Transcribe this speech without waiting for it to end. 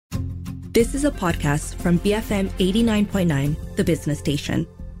This is a podcast from BFM 89.9, the business station.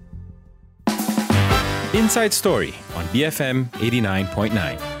 Inside Story on BFM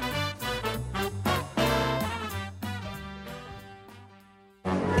 89.9.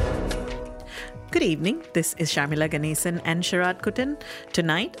 Good evening. This is Sharmila Ganesan and Sharad Kutan.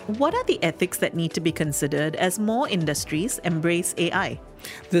 Tonight, what are the ethics that need to be considered as more industries embrace AI?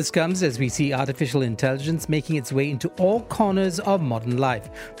 This comes as we see artificial intelligence making its way into all corners of modern life,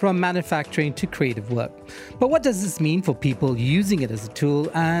 from manufacturing to creative work. But what does this mean for people using it as a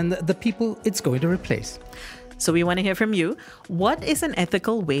tool and the people it's going to replace? So we want to hear from you. What is an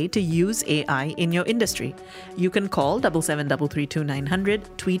ethical way to use AI in your industry? You can call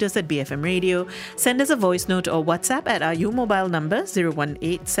 77332900, tweet us at BFM Radio, send us a voice note or WhatsApp at our U mobile number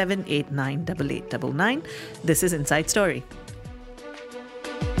 018-789-8899. This is Inside Story.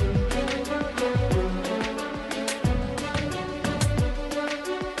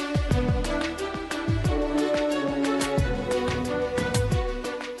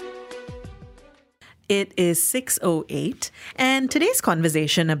 It is 6:08, and today's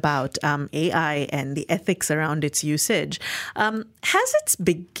conversation about AI and the ethics around its usage has its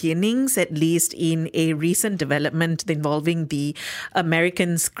beginnings, at least, in a recent development involving the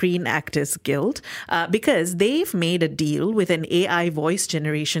American Screen Actors Guild, because they've made a deal with an AI voice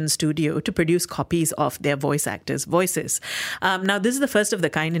generation studio to produce copies of their voice actors' voices. Now, this is the first of the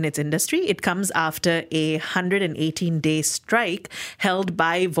kind in its industry. It comes after a 118-day strike held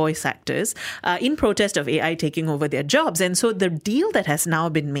by voice actors in protest of AI taking over their jobs. And so the deal that has now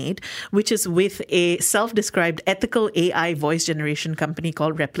been made, which is with a self-described ethical AI voice generation company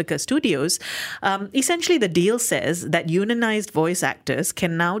called Replica Studios, essentially the deal says that unionized voice actors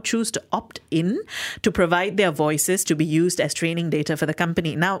can now choose to opt in to provide their voices to be used as training data for the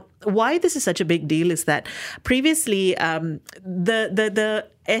company. Now, why this is such a big deal is that previously the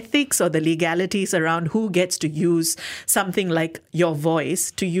ethics or the legalities around who gets to use something like your voice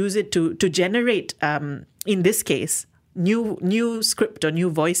to use it to generate, in this case, new script or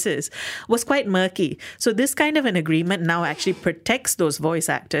new voices was quite murky. So this kind of an agreement now actually protects those voice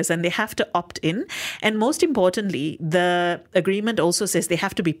actors, and they have to opt in. And most importantly, the agreement also says they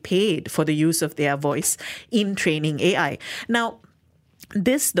have to be paid for the use of their voice in training AI. Now,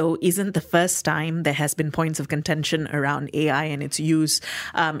 this, though, isn't the first time there has been points of contention around AI and its use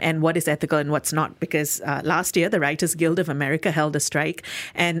and what is ethical and what's not, because last year, the Writers Guild of America held a strike.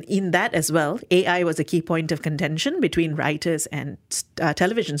 And in that as well, AI was a key point of contention between writers and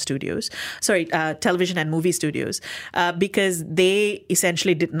television and movie studios, because they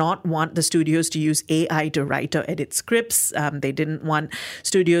essentially did not want the studios to use AI to write or edit scripts. They didn't want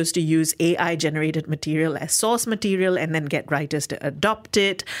studios to use AI-generated material as source material and then get writers to adopt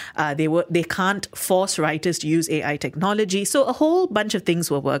it. They can't force writers to use AI technology. So a whole bunch of things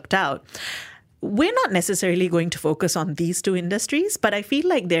were worked out. We're not necessarily going to focus on these two industries, but I feel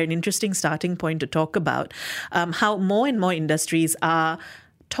like they're an interesting starting point to talk about how more and more industries are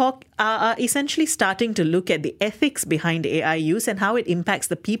essentially starting to look at the ethics behind AI use and how it impacts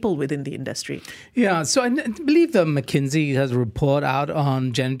the people within the industry. Yeah, so I believe that McKinsey has a report out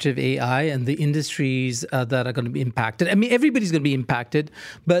on generative AI and the industries that are going to be impacted. I mean, everybody's going to be impacted,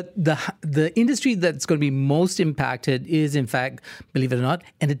 but the industry that's going to be most impacted is, in fact, believe it or not,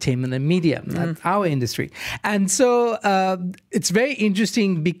 entertainment and media. That's our industry. And so it's very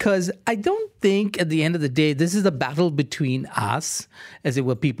interesting because I don't think at the end of the day, this is a battle between us, as it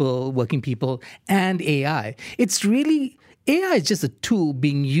were, working people, and AI. It's really, AI is just a tool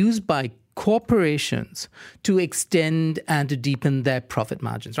being used by corporations to extend and to deepen their profit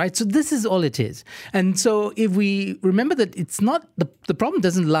margins, right? So this is all it is. And so if we remember that it's not, the problem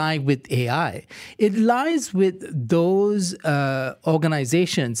doesn't lie with AI. It lies with those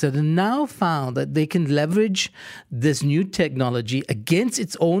organizations that have now found that they can leverage this new technology against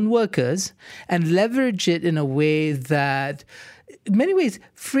its own workers and leverage it in a way that in many ways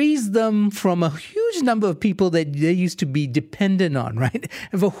frees them from a huge number of people that they used to be dependent on, right?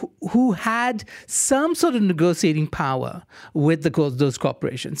 Who had some sort of negotiating power with those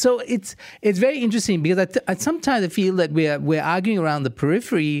corporations. So it's very interesting because sometimes I feel that we're arguing around the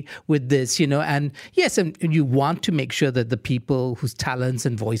periphery with this, and yes, and you want to make sure that the people whose talents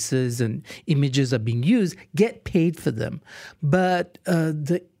and voices and images are being used get paid for them. But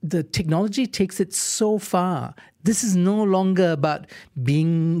the technology takes it so far. This is no longer about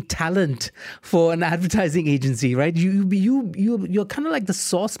being talent for an advertising agency, right? You're kind of like the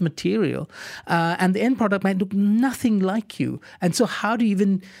source material, and the end product might look nothing like you. And so, how do you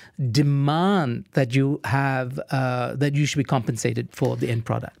even demand that you have that you should be compensated for the end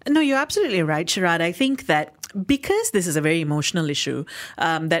product? No, you're absolutely right, Sharad. I think that Because this is a very emotional issue,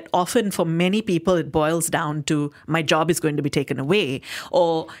 that often for many people it boils down to my job is going to be taken away,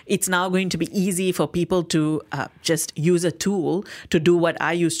 or it's now going to be easy for people to just use a tool to do what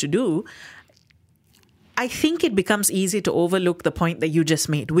I used to do. I think it becomes easy to overlook the point that you just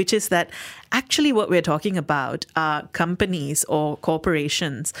made, which is that actually what we're talking about are companies or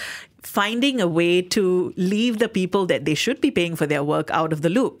corporations finding a way to leave the people that they should be paying for their work out of the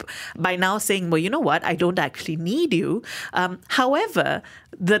loop by now saying, well, you know what, I don't actually need you. However,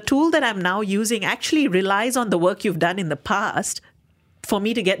 the tool that I'm now using actually relies on the work you've done in the past for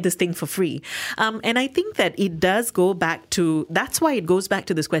me to get this thing for free. And I think that it does go back to, that's why it goes back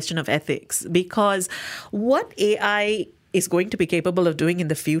to this question of ethics, because what AI is going to be capable of doing in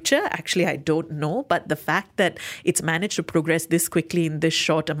the future, actually, I don't know. But the fact that it's managed to progress this quickly in this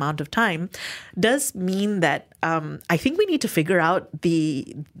short amount of time does mean that I think we need to figure out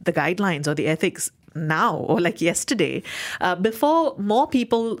the guidelines or the ethics now or like yesterday before more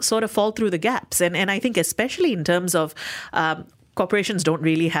people sort of fall through the gaps. And I think especially in terms of corporations don't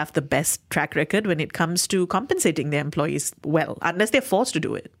really have the best track record when it comes to compensating their employees well, unless they're forced to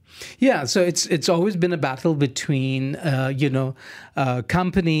do it. Yeah, so it's always been a battle between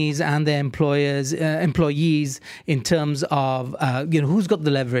companies and their employees in terms of who's got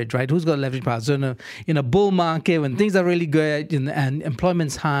the leverage, right? Who's got leverage power? So in a bull market when things are really good and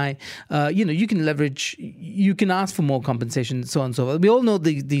employment's high, you can leverage, you can ask for more compensation, so on and so forth. We all know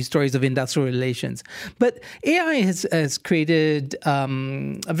these stories of industrial relations, but AI has created a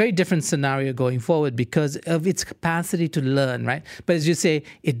very different scenario going forward because of its capacity to learn, right? But as you say,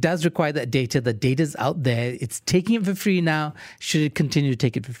 it does require that data. The data's out there. It's taking it for free now. Should it continue to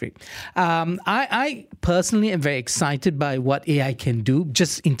take it for free? I personally am very excited by what AI can do,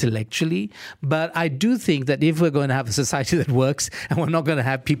 just intellectually. But I do think that if we're going to have a society that works and we're not going to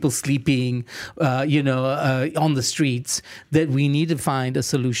have people sleeping, on the streets, that we need to find a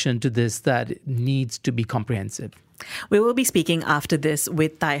solution to this that needs to be comprehensive. We will be speaking after this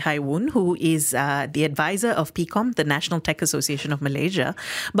with Tai Hai Woon, who is the advisor of PICOM, the National Tech Association of Malaysia.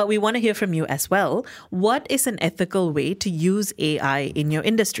 But we want to hear from you as well. What is an ethical way to use AI in your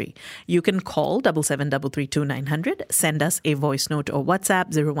industry? You can call 77332900, send us a voice note or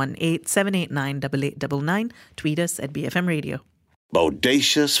WhatsApp 018-789-8899, tweet us at BFM Radio.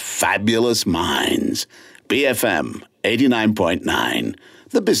 Bodacious, fabulous minds. BFM 89.9,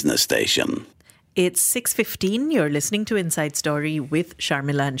 the business station. It's 6:15. You're listening to Inside Story with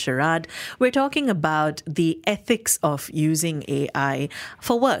Sharmila and Sharad. We're talking about the ethics of using AI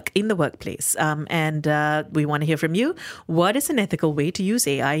for work in the workplace. And we want to hear from you. What is an ethical way to use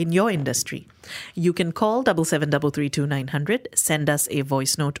AI in your industry? You can call 77332900, send us a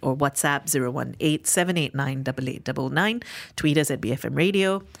voice note or WhatsApp 018-789-8899, tweet us at BFM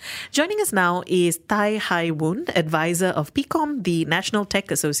Radio. Joining us now is Tai Hai Woon, advisor of PICOM, the National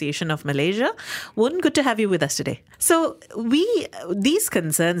Tech Association of Malaysia. Woon, good to have you with us today. So these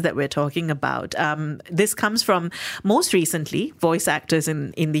concerns that we're talking about, this comes from most recently voice actors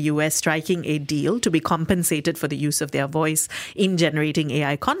in the US striking a deal to be compensated for the use of their voice in generating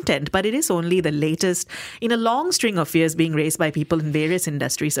AI content. But it is only the latest in a long string of fears being raised by people in various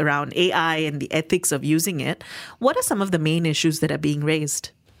industries around AI and the ethics of using it. What are some of the main issues that are being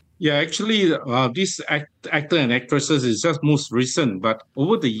raised? Yeah, actually, these actor and actresses is just most recent. But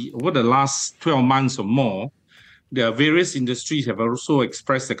over the last 12 months or more, there are various industries have also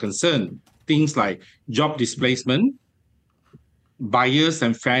expressed a concern. Things like job displacement, bias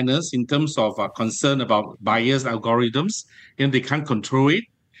and fairness in terms of concern about bias algorithms, and they can't control it.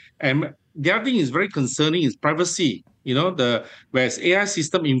 And the other thing is very concerning is privacy. Whereas AI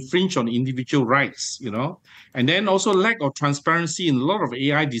system infringe on individual rights, and then also lack of transparency in a lot of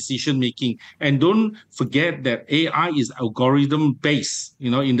AI decision making. And don't forget that AI is algorithm based,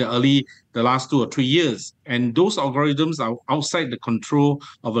 in the last 2 or 3 years. And those algorithms are outside the control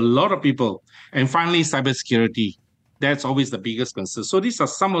of a lot of people. And finally, cybersecurity. That's always the biggest concern. So these are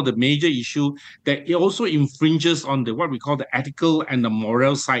some of the major issues that it also infringes on what we call the ethical and the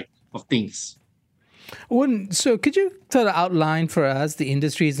moral side of things. So could you sort of outline for us the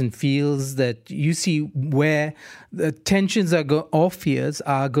industries and fields that you see where the tensions or fears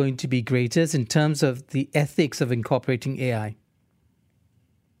are going to be greatest in terms of the ethics of incorporating AI?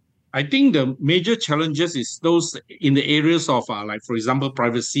 I think the major challenges is those in the areas of, like, for example,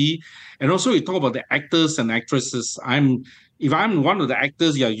 privacy. And also we talk about the actors and actresses. If I'm one of the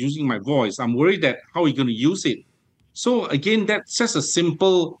actors, you're using my voice, I'm worried that how are you going to use it? So again, that's just a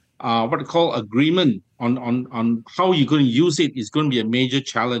simple what we call agreement on how you're going to use it is going to be a major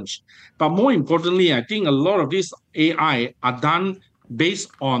challenge. But more importantly, I think a lot of this AI are done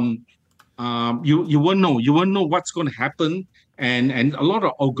based on you won't know. You won't know what's going to happen. And a lot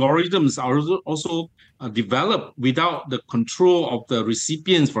of algorithms are also developed without the control of the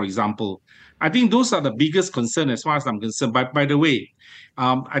recipients, for example. I think those are the biggest concern as far as I'm concerned. But by the way,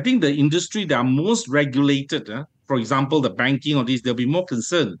 I think the industry that are most regulated, for example, the banking or these, they'll be more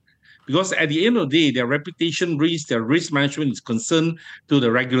concerned. Because at the end of the day, their reputation risk, their risk management is concerned to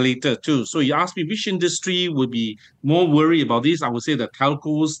the regulator too. So you ask me which industry would be more worried about this, I would say the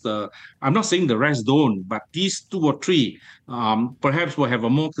telcos, I'm not saying the rest don't, but these two or three perhaps will have a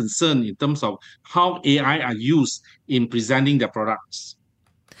more concern in terms of how AI are used in presenting their products.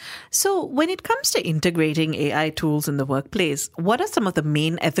 So, when it comes to integrating AI tools in the workplace, what are some of the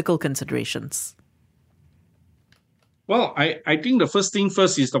main ethical considerations? Well, I think the first thing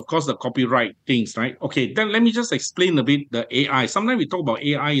first is, of course, the copyright things, right? Okay, then let me just explain a bit the AI. Sometimes we talk about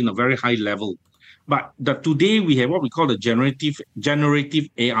AI in a very high level, but today we have what we call the generative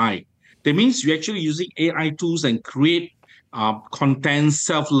AI. That means you're actually using AI tools and create content,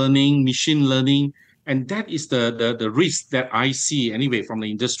 self-learning, machine learning, and that is the risk that I see anyway from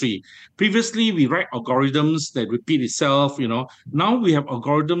the industry. Previously, we write algorithms that repeat itself. Now we have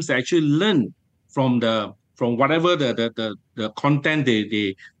algorithms that actually learn from whatever the content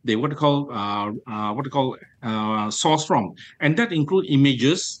they source from, and that include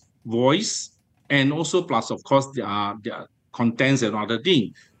images, voice, and also plus of course the contents and other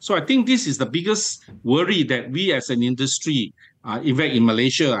things. So I think this is the biggest worry that we as an industry, in fact in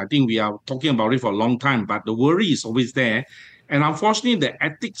Malaysia, I think we are talking about it for a long time, but the worry is always there. And unfortunately, the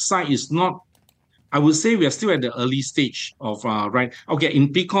ethics side is not, I would say we are still at the early stage of, right? Okay,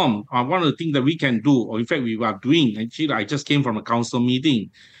 in PCOM, one of the things that we can do, or in fact we are doing, actually I just came from a council meeting,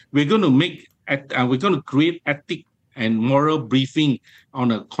 we're going to create ethic and moral briefing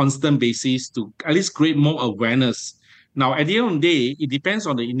on a constant basis to at least create more awareness. Now, at the end of the day, it depends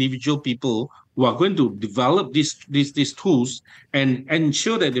on the individual people who are going to develop these tools and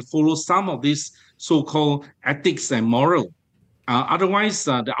ensure that they follow some of these so-called ethics and moral. Otherwise,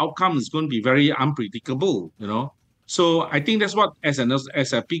 the outcome is going to be very unpredictable, So I think that's what, as a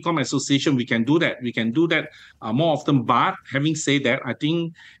PCOM association, we can do that. We can do that more often. But having said that, I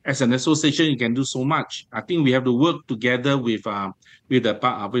think as an association, you can do so much. I think we have to work together with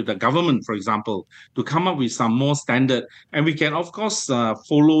the government, for example, to come up with some more standard. And we can, of course,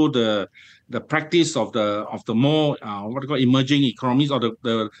 follow the practice of the more emerging economies, or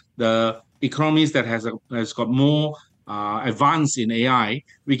the economies that has got more advanced in AI.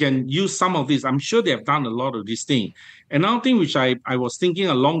 We can use some of this. I'm sure they have done a lot of this thing. Another thing which I was thinking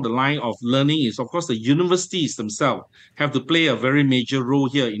along the line of learning is, of course, the universities themselves have to play a very major role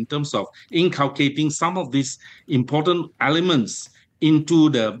here in terms of inculcating some of these important elements into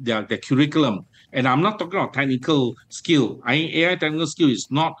their curriculum. And I'm not talking about technical skill. AI technical skill is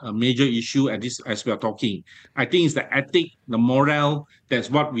not a major issue as we are talking. I think it's the ethic, the morale, that's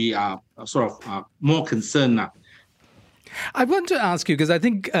what we are more concerned now. I want to ask you, because I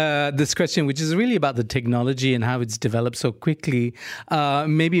think this question, which is really about the technology and how it's developed so quickly,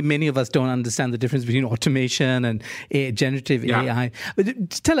 maybe many of us don't understand the difference between automation and generative AI.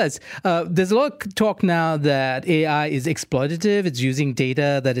 But tell us, there's a lot of talk now that AI is exploitative, it's using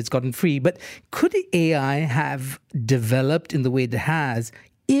data that it's gotten free. But could AI have developed in the way it has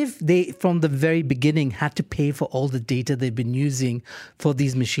if they, from the very beginning, had to pay for all the data they've been using for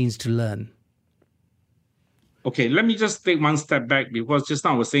these machines to learn? Okay, let me just take one step back, because just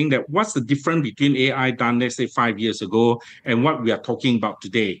now I was saying that what's the difference between AI done, let's say, 5 years ago and what we are talking about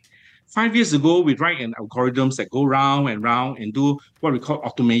today? 5 years ago, we write an algorithms that go round and round and do what we call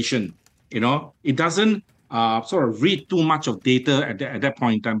automation. It doesn't read too much of data at that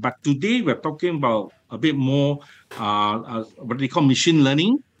point in time. But today we're talking about a bit more what they call machine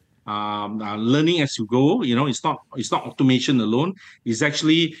learning. Learning as you go, it's not automation alone. It's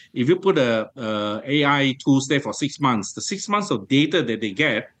actually, if you put a AI tools there for 6 months, the 6 months of data that they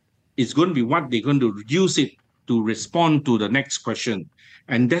get is going to be what they're going to use it to respond to the next question.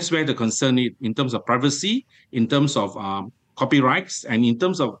 And that's where the concern is in terms of privacy, in terms of copyrights, and in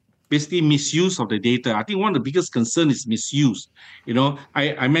terms of basically misuse of the data. I think one of the biggest concerns is misuse.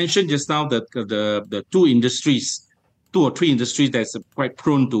 I mentioned just now that the two or three industries that's quite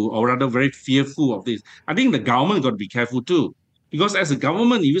prone to, or rather very fearful of this. I think the government got to be careful too. Because as a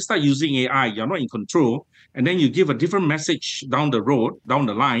government, if you start using AI, you're not in control, and then you give a different message down the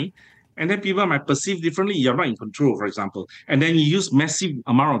line, and then people might perceive differently, you're not in control, for example. And then you use massive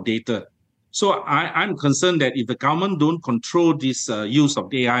amount of data. So I'm concerned that if the government don't control this use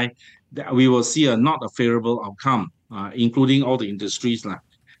of AI, that we will see not a favorable outcome, including all the industries.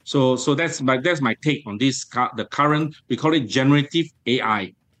 So that's my take on this. The current, we call it generative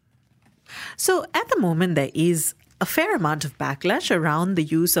AI. So at the moment, there is a fair amount of backlash around the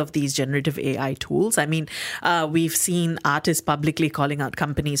use of these generative AI tools. I mean, we've seen artists publicly calling out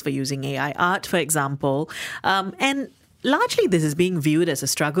companies for using AI art, for example. And largely, this is being viewed as a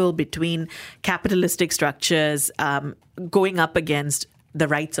struggle between capitalistic structures going up against the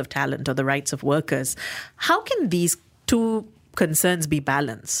rights of talent or the rights of workers. How can these two concerns be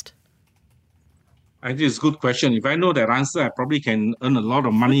balanced? I think it's a good question. If I know that answer, I probably can earn a lot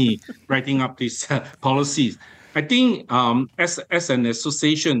of money writing up these policies. I think as an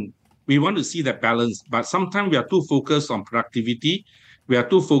association, we want to see that balance, but sometimes we are too focused on productivity. We are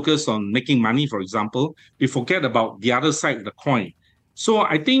too focused on making money, for example. We forget about the other side of the coin. So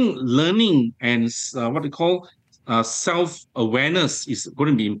I think learning and self-awareness is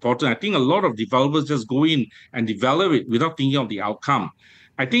going to be important. I think a lot of developers just go in and develop it without thinking of the outcome.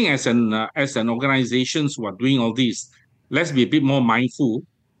 I think as an organizations who are doing all this, let's be a bit more mindful.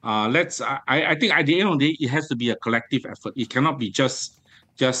 I think at the end of the day, it has to be a collective effort. It cannot be just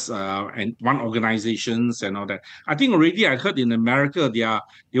and one organizations and all that. I think already I heard in America they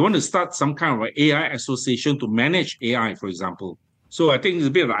want to start some kind of an AI association to manage AI, for example. So I think it's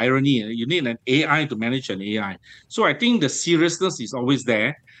a bit of irony. You need an AI to manage an AI. So I think the seriousness is always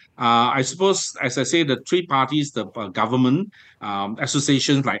there. I suppose, as I say, the three parties, the government,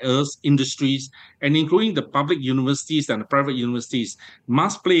 associations like us, industries, and including the public universities and the private universities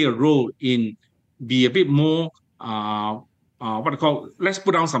must play a role in be a bit more, let's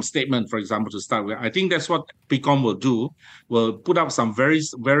put down some statement, for example, to start with. I think that's what PICOM will do. Will put up some very,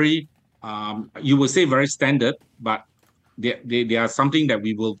 very, you will say very standard, but they are something that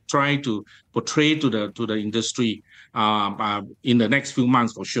we will try to portray to the industry in the next few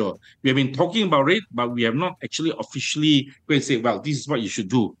months for sure. We have been talking about it, but we have not actually officially going to say, well, this is what you should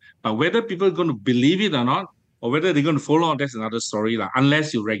do. But whether people are going to believe it or not, or whether they're going to follow, that's another story,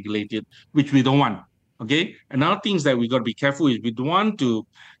 unless you regulate it, which we don't want. Okay. Another thing is that we got to be careful is we don't want to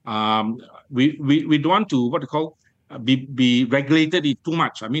we don't want to be regulated it too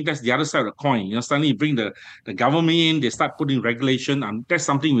much. I mean, that's the other side of the coin. Suddenly you bring the government in, they start putting regulation, and that's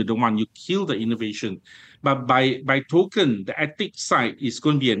something we don't want. You kill the innovation. But by token, the ethics side is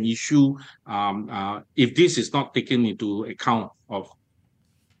going to be an issue if this is not taken into account of.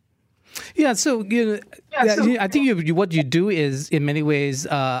 Yeah, so I think what you do is, in many ways,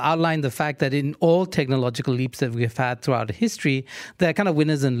 outline the fact that in all technological leaps that we've had throughout history, there are kind of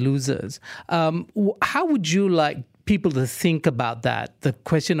winners and losers. How would you like people to think about that, the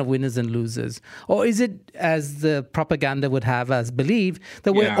question of winners and losers? Or is it, as the propaganda would have us believe,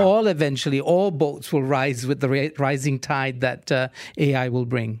 that we're all boats will rise with the rising tide that AI will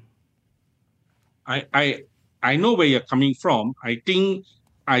bring? I know where you're coming from. I think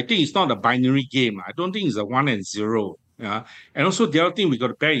it's not a binary game. I don't think it's a 1 and 0. And also the other thing we got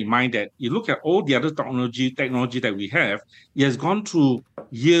to bear in mind that you look at all the other technology that we have, it has gone through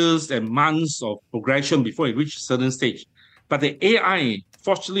years and months of progression before it reached a certain stage. But the AI,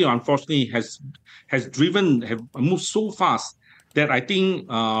 fortunately or unfortunately, has moved so fast that I think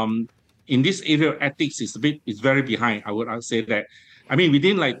in this area of ethics is very behind. I would say that. I mean,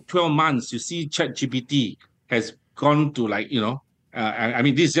 within like 12 months, you see ChatGPT has gone to I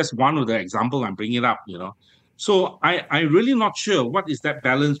mean, this is just one of the examples I'm bringing up, So I'm really not sure what is that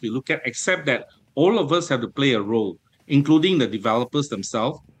balance we look at, except that all of us have to play a role, including the developers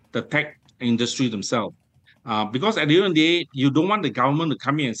themselves, the tech industry themselves. Because at the end of the day, you don't want the government to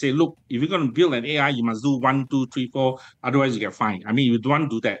come in and say, look, if you're going to build an AI, you must do 1, 2, 3, 4, otherwise you get fined. I mean, you don't want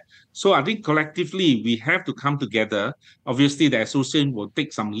to do that. So I think collectively, we have to come together. Obviously, the association will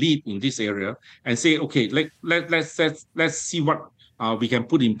take some lead in this area and say, okay, let's see what we can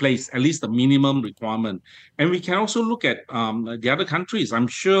put in place, at least the minimum requirement. And we can also look at the other countries. I'm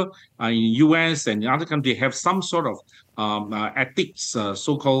sure in US and other countries have some sort of ethics,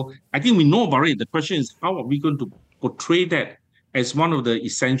 so-called. I think we know about it. The question is, how are we going to portray that as one of the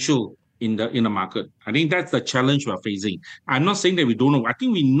essential in the market? I think that's the challenge we're facing. I'm not saying that we don't know. I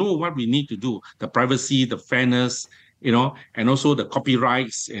think we know what we need to do, the privacy, the fairness, and also the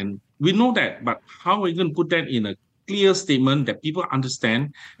copyrights. And we know that, but how are we going to put that in a clear statement that people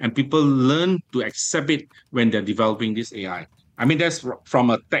understand and people learn to accept it when they're developing this AI? I mean, that's from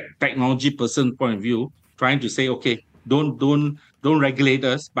a technology person point of view, trying to say, okay, don't regulate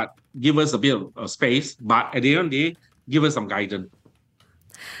us, but give us a bit of space. But at the end of the day, give us some guidance.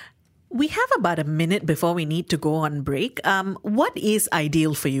 We have about a minute before we need to go on break. What is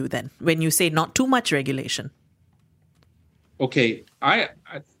ideal for you then, when you say not too much regulation? Okay, I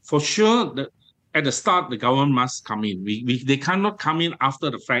for sure at the start the government must come in. They cannot come in after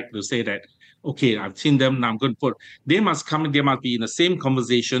the fact to say that okay, I've seen them, now I'm going to put, they must be in the same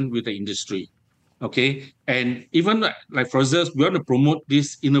conversation with the industry. Okay. And even like for us, we want to promote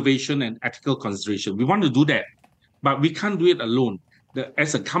this innovation and ethical consideration. We want to do that, but we can't do it alone.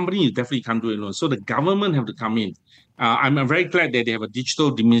 As a company, you definitely can't do it alone. So the government have to come in. I'm very glad that they have a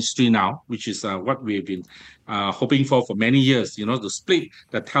digital ministry now, which is what we've been hoping for many years, to split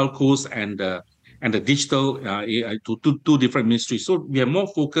the telcos and the digital to two different ministries. So we are more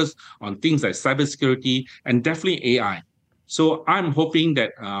focused on things like cybersecurity and definitely AI. So I'm hoping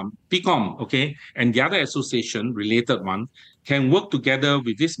that PCOM, okay, and the other association, related one, can work together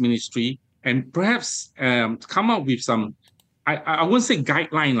with this ministry and perhaps come up with some, I wouldn't say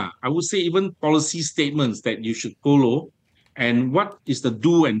guideline, I would say even policy statements that you should follow, and what is the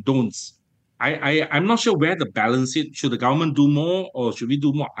do and don'ts. I'm not sure where the balance is. Should the government do more or should we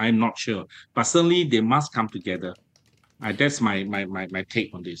do more? I'm not sure. But certainly they must come together. That's my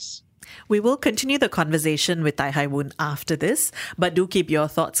take on this. We will continue the conversation with Tai Hai Woon after this, but do keep your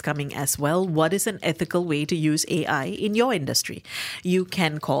thoughts coming as well. What is an ethical way to use AI in your industry? You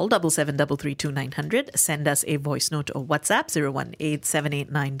can call 77332900, send us a voice note or WhatsApp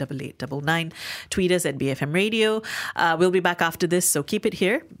 018-789-8899, tweet us at BFM Radio. We'll be back after this, so keep it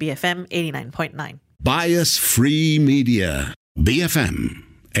here, BFM 89.9. Bias-free media, BFM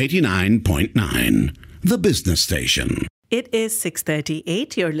 89.9, the business station. It is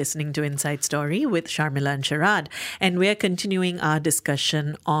 6:38. You're listening to Inside Story with Sharmila and Sharad, and we're continuing our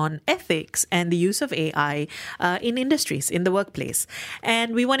discussion on ethics and the use of AI in industries, in the workplace.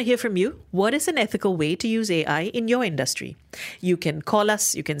 And we want to hear from you. What is an ethical way to use AI in your industry? You can call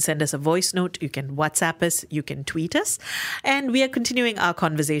us, you can send us a voice note, you can WhatsApp us, you can tweet us. And we are continuing our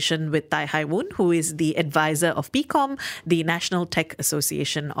conversation with Tai Hai Woon, who is the advisor of PCOM, the National Tech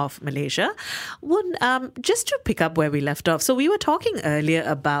Association of Malaysia. Woon, just to pick up where we left off. So we were talking earlier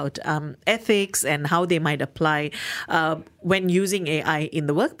about ethics and how they might apply when using AI in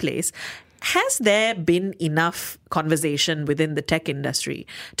the workplace. Has there been enough conversation within the tech industry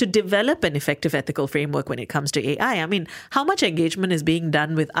to develop an effective ethical framework when it comes to AI? I mean, how much engagement is being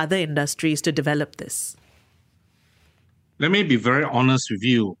done with other industries to develop this? Let me be very honest with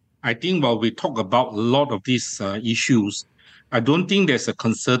you. I think while we talk about a lot of these issues, I don't think there's a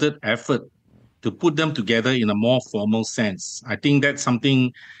concerted effort to put them together in a more formal sense. I think that's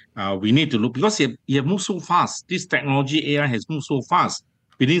something we need to look, because you have moved so fast. This technology, AI, has moved so fast.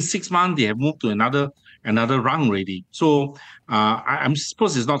 Within 6 months, they have moved to another rung already. So I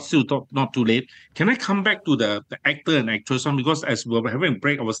suppose it's not too late. Can I come back to the actor and actress one? Because as we were having a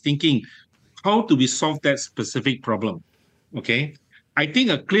break, I was thinking, how do we solve that specific problem? Okay. I think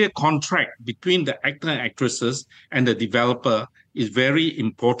a clear contract between the actor and actresses and the developer is very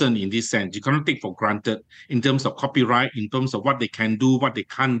important in this sense. You cannot take for granted in terms of copyright, in terms of what they can do, what they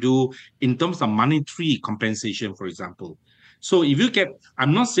can't do, in terms of monetary compensation, for example. So if you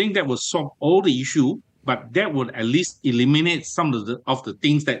I'm not saying that will solve all the issue, but that would at least eliminate some of the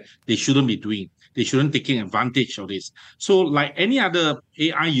things that they shouldn't be doing. They shouldn't take advantage of this. So like any other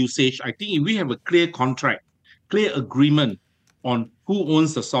AI usage, I think if we have a clear contract, clear agreement on who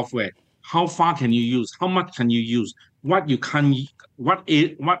owns the software, how far can you use, how much can you use, what you can, what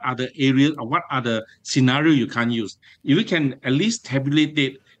are the areas or what are the scenario you can use. If we can at least tabulate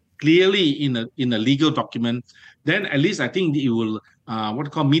it clearly in a legal document, then at least I think it will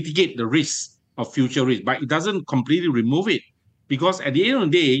mitigate the risk of future risk. But it doesn't completely remove it, because at the end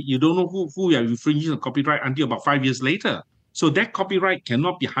of the day, you don't know who you are infringing the copyright until about 5 years later. So that copyright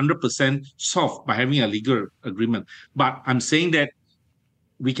cannot be 100% solved by having a legal agreement. But I'm saying that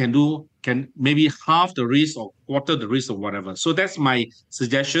we can maybe half the risk or quarter the risk or whatever. So that's my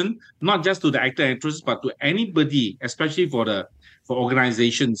suggestion, not just to the actor and actresses, but to anybody, especially for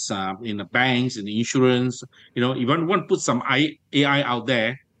organizations in the banks, in the insurance. If you want to put some AI out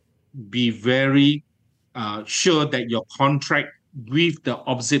there, be very sure that your contract with the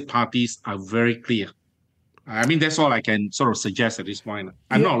opposite parties are very clear. I mean, that's all I can sort of suggest at this point.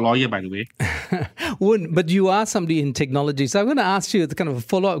 I'm not a lawyer, by the way. Woon, but you are somebody in technology. So I'm going to ask you the kind of a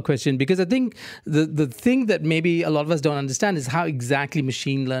follow-up question, because I think the thing that maybe a lot of us don't understand is how exactly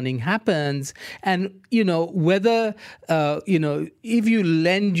machine learning happens. And, whether, if you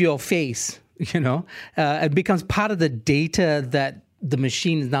lend your face, it becomes part of the data that the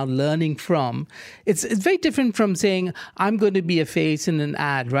machine is now learning from. It's very different from saying, I'm going to be a face in an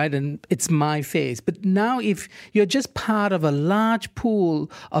ad, right? And it's my face. But now if you're just part of a large pool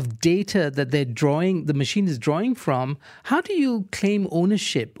of data that the machine is drawing from, how do you claim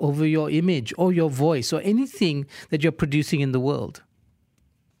ownership over your image or your voice or anything that you're producing in the world?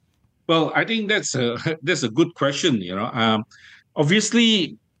 Well, I think that's a good question.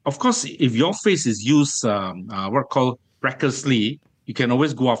 Obviously, of course, if your face is used what called recklessly, you can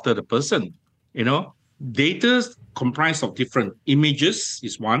always go after the person. Data comprised of different images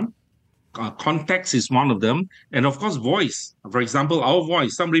is one, context is one of them, and of course, voice. For example, our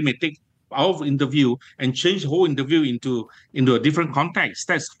voice. Somebody may take our interview and change the whole interview into a different context.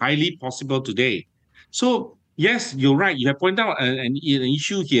 That's highly possible today. So yes, you're right. You have pointed out an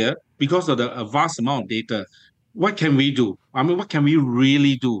issue here because of the vast amount of data. What can we do? I mean, what can we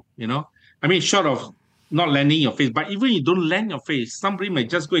really do? I mean, short of not landing your face, but even if you don't land your face, somebody may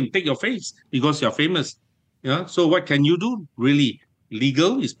just go and take your face because you're famous. So what can you do? Really,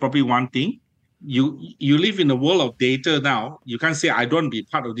 legal is probably one thing. You live in a world of data now. You can't say, I don't want to be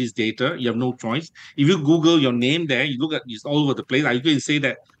part of this data. You have no choice. If you Google your name there, you look at it's all over the place. Are you going to say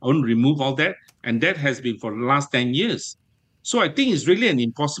that I want to remove all that? And that has been for the last 10 years. So I think it's really an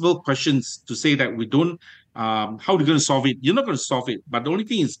impossible question to say that we don't, how are we going to solve it? You're not going to solve it. But the only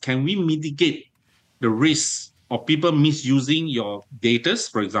thing is, can we mitigate the risk of people misusing your data,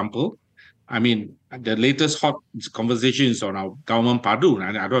 for example? I mean, the latest hot conversations on our government Padu,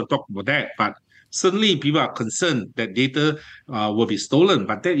 and I don't talk about that, but certainly people are concerned that data will be stolen,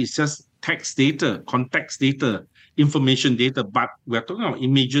 but that is just text data, context data, information data, but we're talking about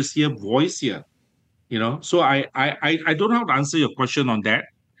images here, voice here, So I don't know how to answer your question on that.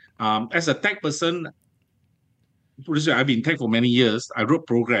 As a tech person, I've been in tech for many years. I wrote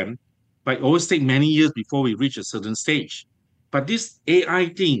program, but it always takes many years before we reach a certain stage. But this AI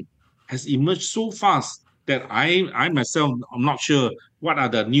thing has emerged so fast that I myself, I'm not sure what are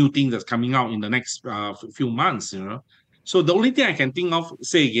the new things that's coming out in the next few months, So the only thing I can think of,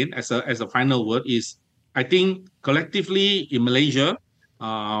 say again, as a final word is, I think collectively in Malaysia,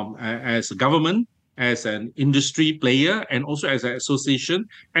 as a government, as an industry player, and also as an association,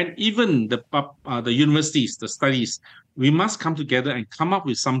 and even the universities, the studies, we must come together and come up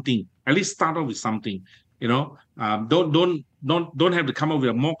with something. At least start off with something. Don't have to come up with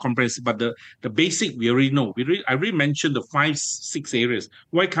a more comprehensive, but the basic we already know. I already mentioned the 5-6 areas.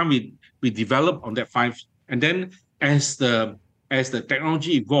 Why can't we develop on that 5? And then as the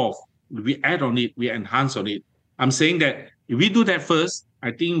technology evolve, we add on it, we enhance on it. I'm saying that if we do that first,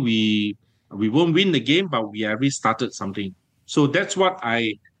 I think we won't win the game, but we have restarted something. So that's what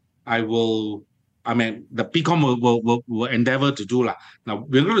the PCOM will endeavor to do. Now,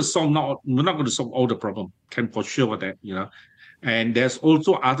 we're not going to solve all the problem, can for sure that, And there's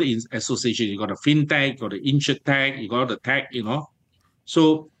also other associations. You got the FinTech, you got the InsurTech, you got the tech,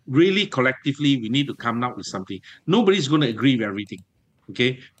 So really, collectively, we need to come up with something. Nobody's going to agree with everything,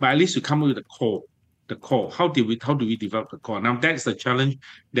 okay? But at least you come up with the core. How do we develop the core? Now, that's the challenge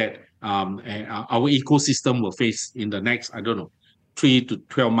that our ecosystem will face in the next, 3 to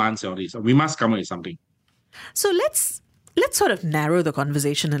 12 months or this. We must come up with something. So let's sort of narrow the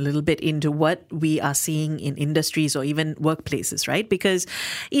conversation a little bit into what we are seeing in industries or even workplaces, right? Because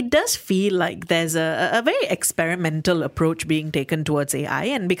it does feel like there's a very experimental approach being taken towards AI,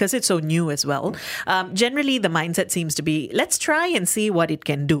 and because it's so new as well, generally the mindset seems to be, let's try and see what it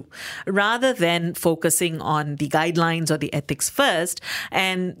can do, rather than focusing on the guidelines or the ethics first.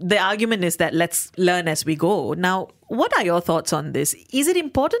 And the argument is that let's learn as we go. Now, what are your thoughts on this? Is it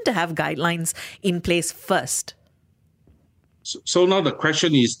important to have guidelines in place first? So now the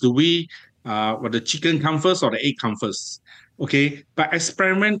question is, do we, the chicken come first or the egg come first? Okay, but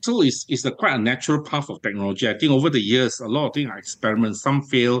experimental is quite a natural path of technology. I think over the years, a lot of things are experiments. Some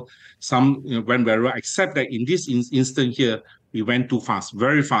fail, some went very well, except that in this instant here, we went too fast,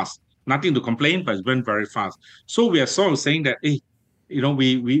 very fast. Nothing to complain, but it went very fast. So we are sort of saying that, we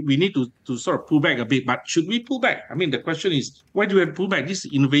need to sort of pull back a bit. But should we pull back? I mean, the question is, why do we have to pull back? These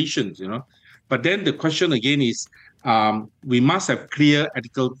innovations, But then the question again is, we must have clear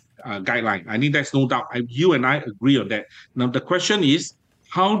ethical guideline. I think there's no doubt. You and I agree on that. Now, the question is,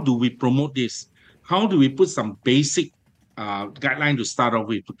 how do we promote this? How do we put some basic guideline to start off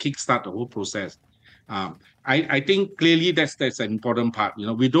with, to kickstart the whole process? I think clearly that's an important part.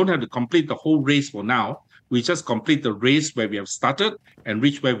 We don't have to complete the whole race for now. We just complete the race where we have started and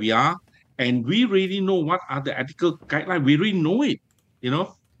reach where we are. And we really know what are the ethical guidelines. We really know it,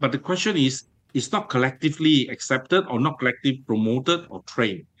 But the question is, it's not collectively accepted or not collectively promoted or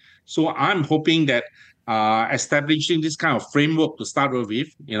trained. So I'm hoping that establishing this kind of framework to start with,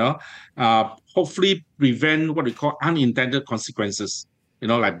 hopefully prevent what we call unintended consequences,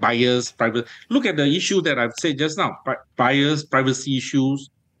 like bias, private. Look at the issue that I've said just now, bias, privacy issues,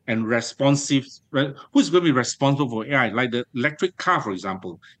 and responsive. Who's going to be responsible for AI? Like the electric car, for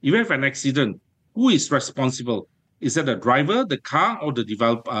example. If you have an accident, who is responsible? Is that the driver, the car, or the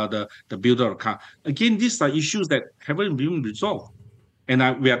developer, the builder of the car? Again, these are issues that haven't been resolved.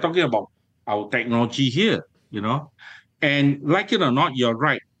 And we are talking about our technology here, you know. And like it or not, you're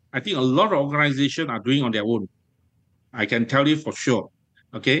right. I think a lot of organizations are doing on their own. I can tell you for sure.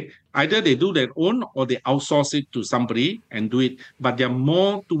 Okay. Either they do their own or they outsource it to somebody and do it. But they're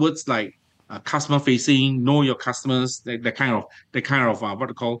more towards like customer facing, know your customers, the kind of what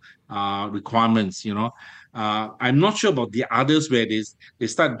they call requirements, you know. I'm not sure about the others where they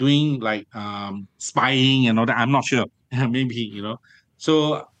start doing like spying and all that. I'm not sure. Maybe, you know.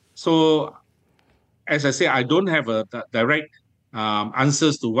 So as I say, I don't have a direct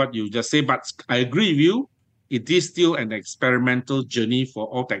answers to what you just say, but I agree with you. It is still an experimental journey for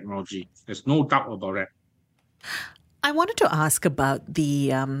all technology. There's no doubt about that. I wanted to ask about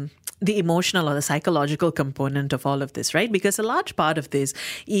the emotional or the psychological component of all of this, right? Because a large part of this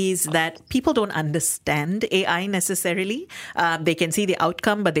is that people don't understand AI necessarily. They can see the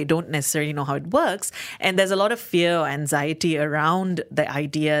outcome, but they don't necessarily know how it works. And there's a lot of fear or anxiety around the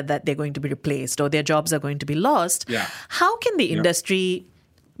idea that they're going to be replaced or their jobs are going to be lost. Yeah. How can the industry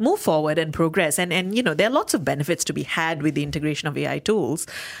move forward and progress? And you know, there are lots of benefits to be had with the integration of AI tools,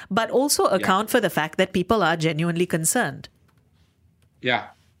 but also account for the fact that people are genuinely concerned. Yeah.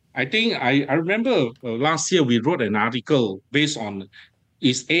 I think I remember last year we wrote an article based on,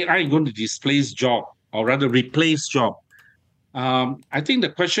 is AI going to displace job or rather replace job? I think the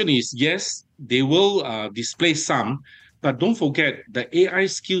question is, yes, they will displace some, but don't forget the AI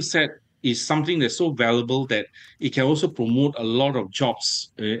skill set is something that's so valuable that it can also promote a lot of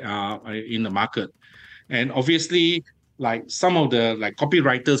jobs in the market. And obviously, like some of the like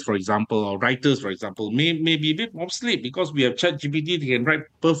copywriters, for example, or writers, for example, may be a bit obsolete because we have ChatGPT, they can write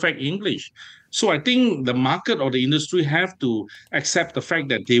perfect English. So I think the market or the industry have to accept the fact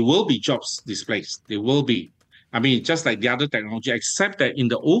that there will be jobs displaced. There will be. I mean, just like the other technology, except that in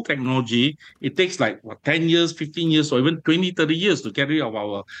the old technology, it takes like 10 years, 15 years, or even 20, 30 years to get rid of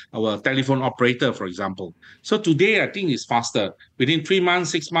our telephone operator, for example. So today, I think it's faster. Within 3 months,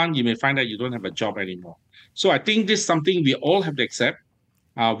 6 months, you may find that you don't have a job anymore. So I think this is something we all have to accept.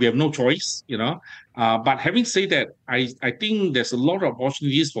 We have no choice, you know. But having said that, I think there's a lot of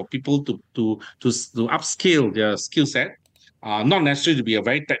opportunities for people to upscale their skill set. Not necessarily to be a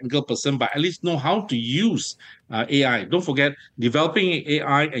very technical person, but at least know how to use AI. Don't forget, developing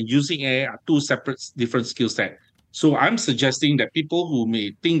AI and using AI are two separate, different skill sets. So I'm suggesting that people who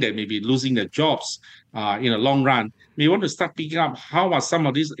may think they may be losing their jobs in the long run may want to start picking up how are some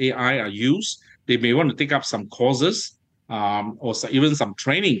of these AI are used. They may want to take up some courses or even some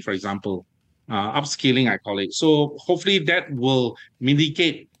training, for example, upskilling, I call it. So hopefully that will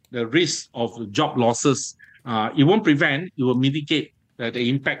mitigate the risk of job losses. It won't prevent, it will mitigate the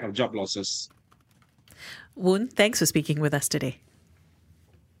impact of job losses. Woon, thanks for speaking with us today.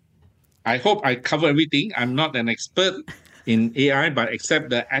 I hope I cover everything. I'm not an expert in AI, but except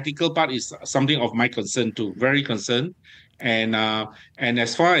the ethical part is something of my concern too, very concerned. And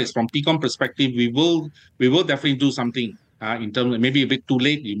as far as from PCOM perspective, we will definitely do something in terms of maybe a bit too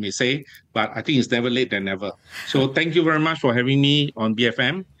late, you may say, but I think it's never late than never. So thank you very much for having me on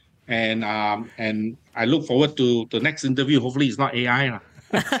BFM. And I look forward to the next interview. Hopefully it's not AI.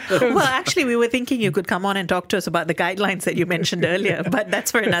 Well, actually, we were thinking you could come on and talk to us about the guidelines that you mentioned earlier, but that's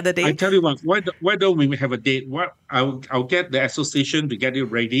for another day. I tell you what, why don't we have a date? I'll get the association to get it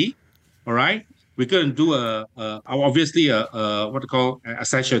ready. All right, we're going to do obviously a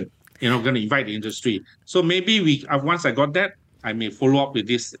session. You know, going to invite the industry. So maybe once I got that, I may follow up with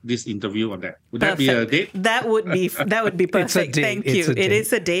this interview on that. Would Perfect. That be a date? That would be perfect. Thank you. It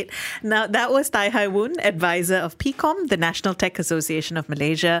is a date. Now, that was Tai Hai Woon, advisor of PCOM, the National Tech Association of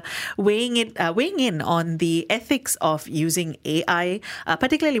Malaysia, weighing in on the ethics of using AI,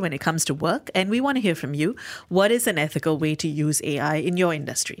 particularly when it comes to work. And we want to hear from you. What is an ethical way to use AI in your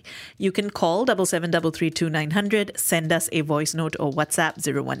industry? You can call 77332900, send us a voice note or WhatsApp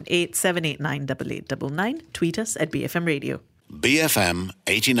 018-789-8899, tweet us at BFM Radio. BFM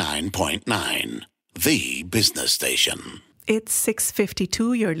 89.9, the business station. It's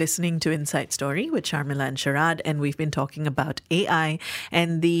 6:52. You're listening to Inside Story with Sharmila and Sharad, and we've been talking about AI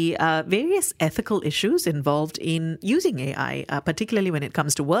and the various ethical issues involved in using AI, particularly when it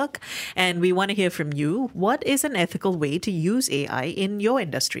comes to work. And we want to hear from you. What is an ethical way to use AI in your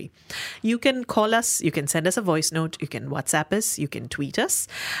industry? You can call us. You can send us a voice note. You can WhatsApp us. You can tweet us.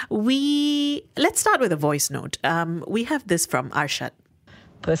 Let's start with a voice note. We have this from Arshad.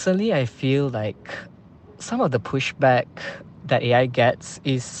 Personally, I feel like some of the pushback that AI gets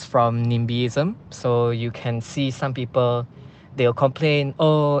is from NIMBYism. So you can see some people, they'll complain,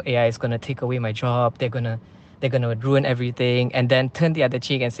 oh, AI is gonna take away my job, they're gonna ruin everything, and then turn the other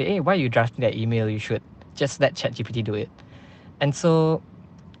cheek and say, hey, why are you drafting that email? You should just let ChatGPT do it. And so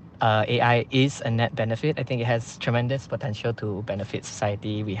AI is a net benefit. I think it has tremendous potential to benefit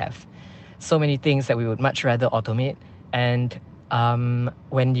society. We have so many things that we would much rather automate. And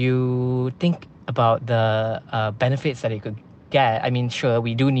when you think about the benefits that it could get, I mean, sure,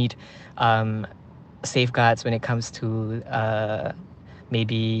 we do need safeguards when it comes to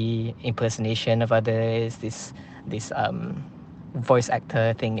maybe impersonation of others. This voice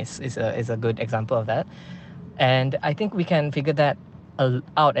actor thing is a good example of that. And I think we can figure that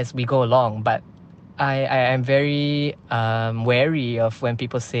out as we go along. But I am very wary of when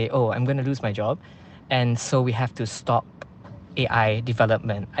people say, oh, I'm going to lose my job, and so we have to stop AI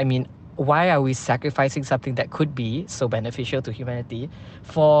development. I mean, why are we sacrificing something that could be so beneficial to humanity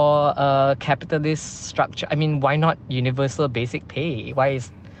for a capitalist structure? I mean, why not universal basic pay? Why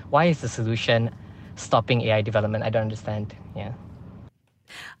is the solution stopping AI development? I don't understand. Yeah.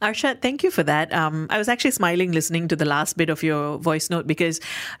 Arshad, thank you for that. I was actually smiling listening to the last bit of your voice note, because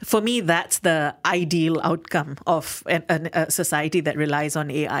for me, that's the ideal outcome of a society that relies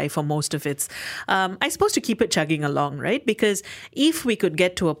on AI for most of its, I suppose, to keep it chugging along, right? Because if we could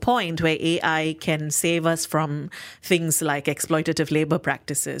get to a point where AI can save us from things like exploitative labor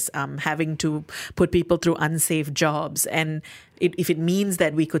practices, having to put people through unsafe jobs, and if it means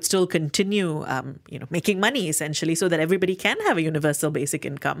that we could still continue, making money essentially, so that everybody can have a universal basic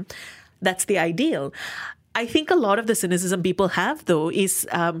income, that's the ideal. I think a lot of the cynicism people have, though, is,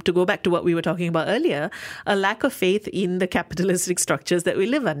 to go back to what we were talking about earlier, a lack of faith in the capitalistic structures that we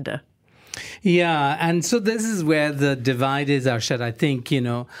live under. Yeah, and so this is where the divide is, Arshad. I think,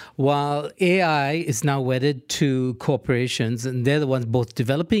 while AI is now wedded to corporations, and they're the ones both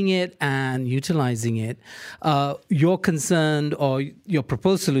developing it and utilizing it, your concern or your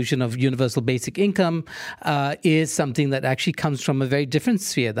proposed solution of universal basic income is something that actually comes from a very different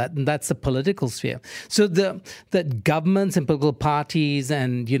sphere. That's the political sphere. So that governments and political parties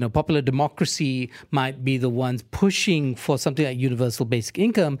and, popular democracy might be the ones pushing for something like universal basic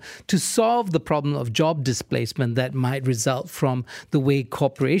income to solve the problem of job displacement that might result from the way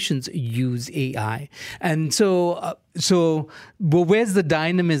corporations use AI. And so where's the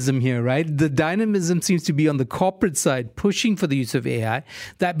dynamism here, right? The dynamism seems to be on the corporate side, pushing for the use of AI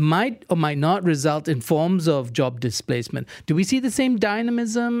that might or might not result in forms of job displacement. Do we see the same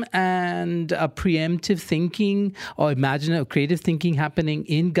dynamism and preemptive thinking or imaginative, creative thinking happening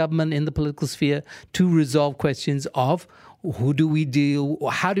in government, in the political sphere, to resolve questions of how do we deal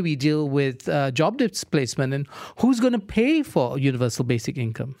with job displacement, and who's going to pay for universal basic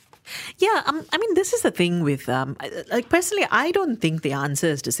income? Yeah, this is the thing with, personally, I don't think the answer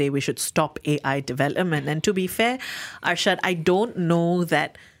is to say we should stop AI development. And to be fair, Arshad, I don't know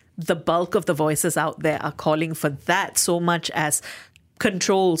that the bulk of the voices out there are calling for that so much as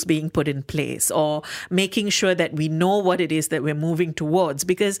controls being put in place or making sure that we know what it is that we're moving towards.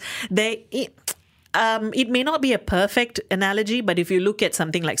 Because it may not be a perfect analogy, but if you look at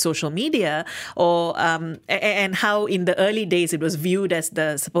something like social media or and how in the early days it was viewed as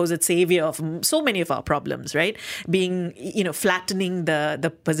the supposed savior of so many of our problems, right? Being, flattening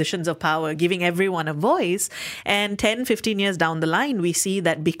the positions of power, giving everyone a voice. And 10, 15 years down the line, we see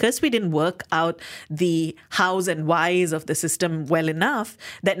that because we didn't work out the hows and whys of the system well enough,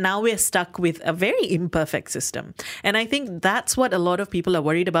 that now we're stuck with a very imperfect system. And I think that's what a lot of people are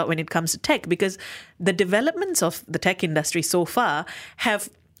worried about when it comes to tech, because the developments of the tech industry so far have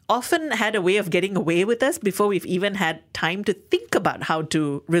often had a way of getting away with us before we've even had time to think about how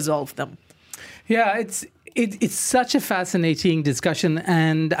to resolve them. Yeah, it's such a fascinating discussion.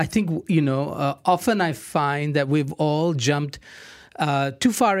 And I think, often I find that we've all jumped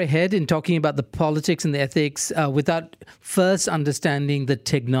too far ahead in talking about the politics and the ethics without first understanding the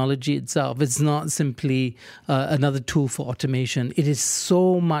technology itself. It's not simply another tool for automation. It is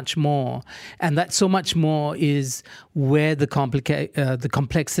so much more. And that so much more is where the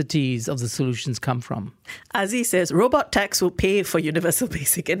complexities of the solutions come from. Aziz says, robot tax will pay for universal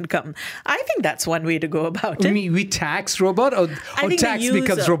basic income. I think that's one way to go about it. You mean we tax robot or tax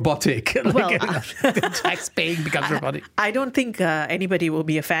becomes robotic? Tax paying becomes robotic. I don't think anybody will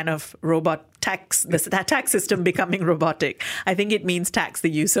be a fan of robot tax, that tax system becoming robotic. I think it means tax the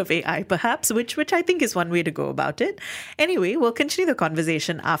use of AI, perhaps, which I think is one way to go about it. Anyway, we'll continue the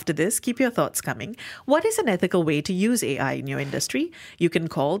conversation after this. Keep your thoughts coming. What is an ethical way to use AI in your industry? You can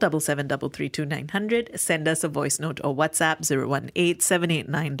call 77332900, send us a voice note or WhatsApp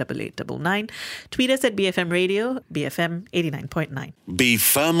 018-789-8899. Tweet us at BFM Radio, BFM 89.9. Be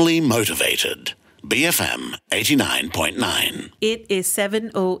firmly motivated. BFM 89.9. It is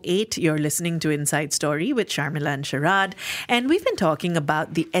 7:08. You're listening to Inside Story with Sharmila and Sharad. And we've been talking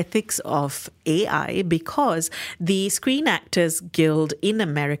about the ethics of AI because the Screen Actors Guild in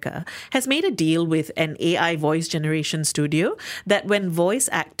America has made a deal with an AI voice generation studio that when voice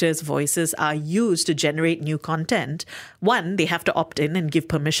actors' voices are used to generate new content, one, they have to opt in and give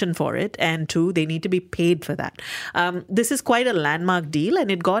permission for it, and two, they need to be paid for that. This is quite a landmark deal,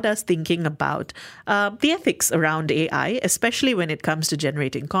 and it got us thinking about the ethics around AI, especially when it comes to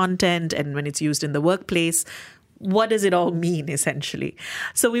generating content and when it's used in the workplace. What does it all mean, essentially?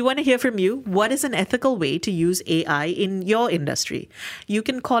 So we want to hear from you. What is an ethical way to use AI in your industry? You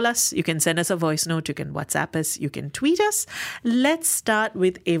can call us, you can send us a voice note, you can WhatsApp us, you can tweet us. Let's start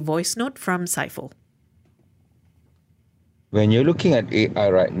with a voice note from Saiful. When you're looking at AI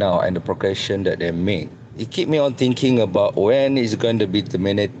right now and the progression that they make, it keep me on thinking about when it's going to be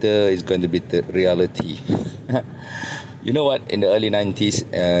Terminator, it's going to be the reality. You know what? In the early 90s,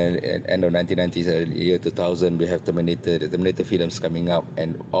 end of 1990s, year 2000, we have Terminator, the Terminator films coming up,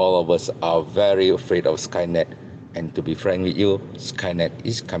 and all of us are very afraid of Skynet. And to be frank with you, Skynet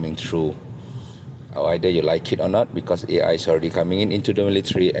is coming through. Either you like it or not, because AI is already coming into the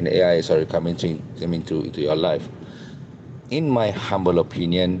military and AI is already coming into your life. In my humble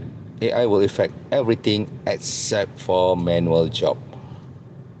opinion, AI will affect everything except for manual job.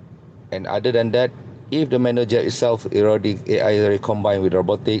 And other than that, if the manual job itself AI is already combined with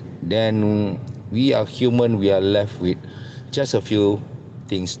robotic, then we are human, we are left with just a few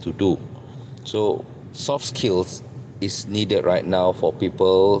things to do. So soft skills is needed right now for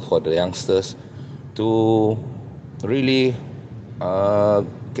people, for the youngsters, to really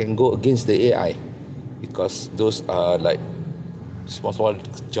can go against the AI, because those are like small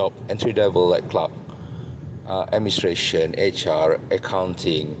job, entry level like clerk, administration, HR,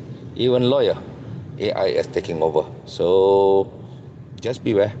 accounting, even lawyer. AI is taking over. So just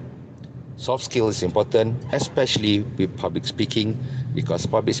beware. Soft skill is important, especially with public speaking, because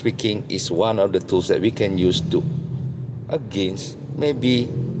public speaking is one of the tools that we can use to against, maybe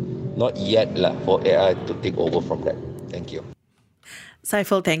not yet for AI to take over from that. Thank you.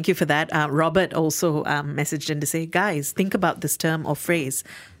 Saiful, thank you for that. Robert also messaged in to say, guys, think about this term or phrase,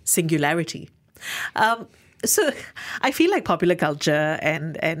 singularity. So I feel like popular culture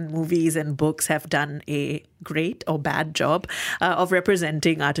and movies and books have done a great or bad job of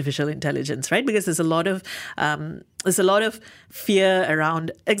representing artificial intelligence, right? Because there's a lot of fear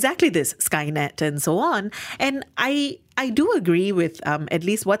around exactly this, Skynet and so on. And I do agree with at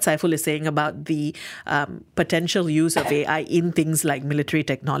least what Saiful is saying about the potential use of AI in things like military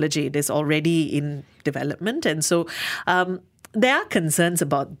technology. It is already in development. And so there are concerns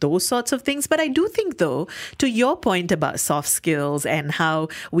about those sorts of things. But I do think, though, to your point about soft skills and how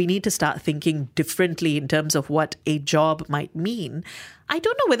we need to start thinking differently in terms of what a job might mean, I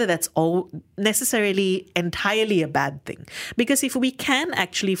don't know whether that's all necessarily entirely a bad thing. Because if we can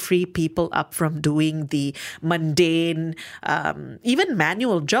actually free people up from doing the mundane, even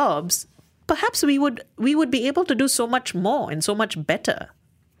manual jobs, perhaps we would be able to do so much more and so much better.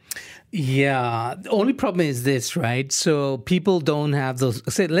 Yeah, the only problem is this, right? So people don't have those,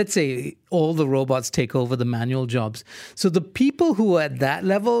 let's say all the robots take over the manual jobs. So the people who are at that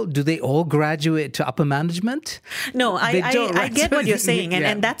level, do they all graduate to upper management? No, I get what you're saying.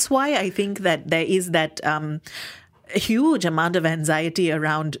 And that's why I think that there is that a huge amount of anxiety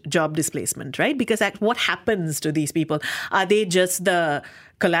around job displacement, right? Because what happens to these people? Are they just the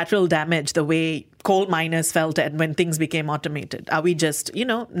collateral damage, the way coal miners felt it when things became automated? Are we just,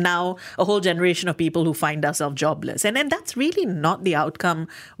 now a whole generation of people who find ourselves jobless? And that's really not the outcome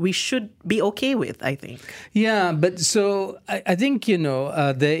we should be okay with, I think. Yeah, but so I think,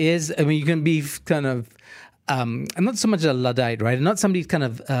 there is, you can be kind of, I'm not so much a Luddite, right? I'm not somebody kind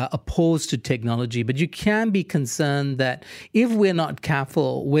of opposed to technology, but you can be concerned that if we're not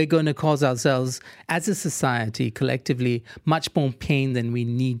careful, we're going to cause ourselves, as a society, collectively, much more pain than we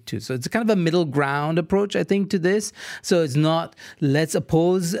need to. So it's kind of a middle ground approach, I think, to this. So it's not, let's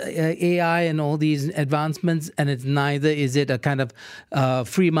oppose AI and all these advancements, and it's neither is it a kind of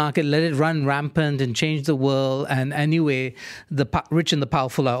free market, let it run rampant and change the world. And anyway, the rich and the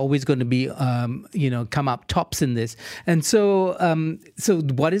powerful are always going to be, come up top in this. And so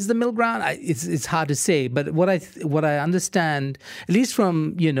what is the middle ground? It's hard to say, but what I understand, at least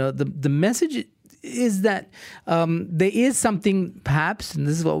from the message, is that there is something perhaps, and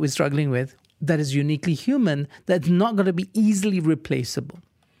this is what we're struggling with, that is uniquely human, that's not going to be easily replaceable.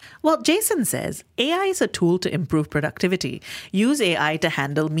 Well, Jason says AI is a tool to improve productivity. Use AI to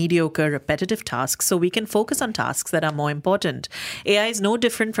handle mediocre, repetitive tasks so we can focus on tasks that are more important. AI is no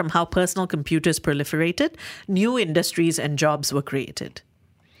different from how personal computers proliferated. New industries and jobs were created.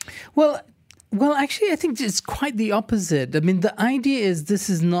 Well, actually, I think it's quite the opposite. I mean, the idea is this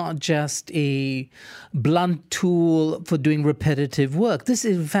is not just a blunt tool for doing repetitive work. This,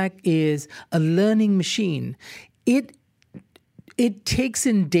 in fact, is a learning machine. It takes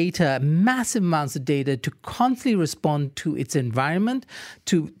in data, massive amounts of data, to constantly respond to its environment,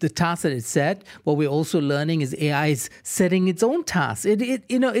 to the tasks that it's set. What we're also learning is AI is setting its own tasks. It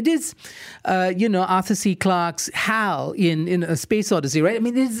is Arthur C. Clarke's HAL in A Space Odyssey, right? I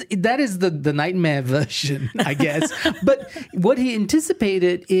mean, that is the nightmare version, I guess. But what he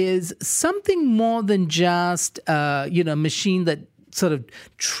anticipated is something more than just a machine that sort of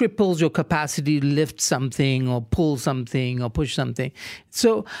triples your capacity to lift something or pull something or push something.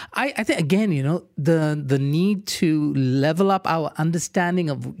 So I think, again, the need to level up our understanding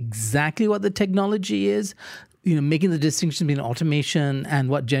of exactly what the technology is, making the distinction between automation and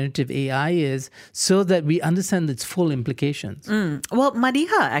what generative AI is so that we understand its full implications. Well,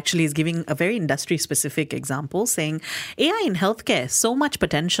 Madiha actually is giving a very industry-specific example, saying AI in healthcare, so much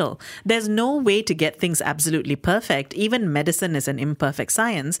potential. There's no way to get things absolutely perfect. Even medicine is an imperfect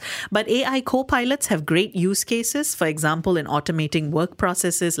science. But AI co-pilots have great use cases, for example, in automating work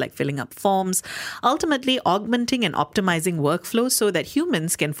processes like filling up forms, ultimately augmenting and optimizing workflows so that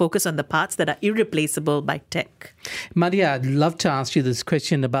humans can focus on the parts that are irreplaceable by tech. Maria, I'd love to ask you this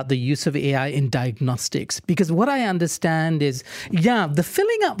question about the use of AI in diagnostics, because what I understand is, the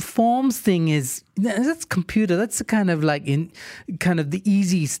filling up forms thing that's computer. That's kind of the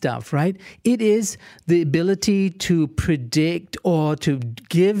easy stuff, right? It is the ability to predict or to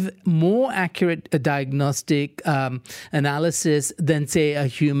give more accurate diagnostic analysis than, say, a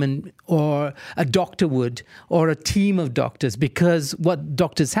human or a doctor would, or a team of doctors, because what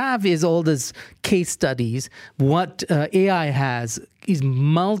doctors have is all these case studies. What AI has is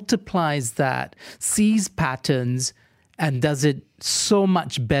multiplies that, sees patterns, and does it so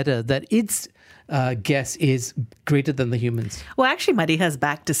much better that its guess is greater than the humans. Well, actually, Madiha is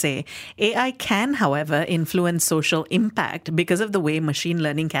back to say AI can, however, influence social impact because of the way machine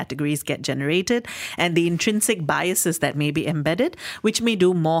learning categories get generated and the intrinsic biases that may be embedded, which may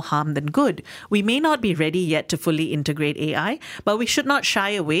do more harm than good. We may not be ready yet to fully integrate AI, but we should not shy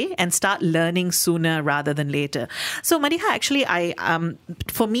away and start learning sooner rather than later. So, Madiha, actually,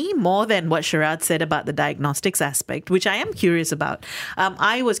 for me, more than what Sharad said about the diagnostics aspect, which I am curious about,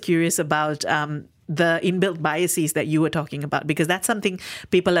 I was curious about the inbuilt biases that you were talking about, because that's something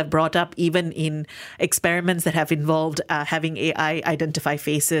people have brought up even in experiments that have involved having AI identify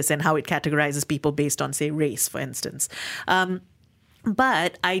faces and how it categorizes people based on, say, race, for instance.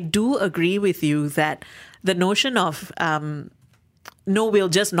 But I do agree with you that the notion of no, we'll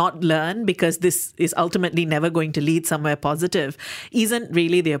just not learn because this is ultimately never going to lead somewhere positive isn't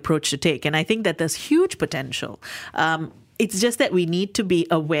really the approach to take. And I think that there's huge potential. It's just that we need to be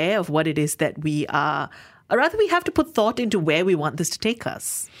aware of what it is that we are, or rather we have to put thought into where we want this to take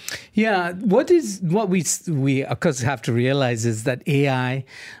us. Yeah, what we of course have to realize is that AI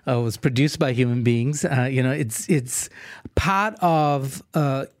was produced by human beings. It's part of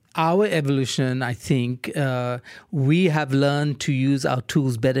our evolution. I think we have learned to use our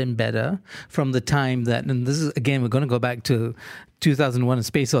tools better and better from the time that, and this is, again, we're going to go back to 2001: A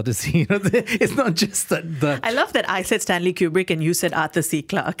Space Odyssey. It's not just that I love that I said Stanley Kubrick and you said Arthur C.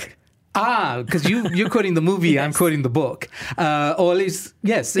 Clarke. Because you're quoting the movie, yes. I'm quoting the book. Or at least,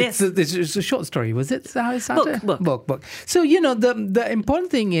 yes. It's a short story, was it? Is that how it started? Book. So, the important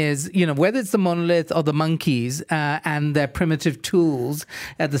thing is, whether it's the monolith or the monkeys and their primitive tools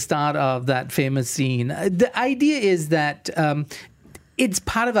at the start of that famous scene, the idea is that it's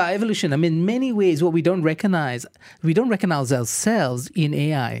part of our evolution. I mean, in many ways, what we don't recognize ourselves in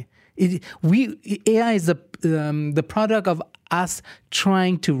AI. AI is the product of us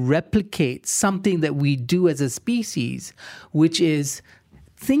trying to replicate something that we do as a species, which is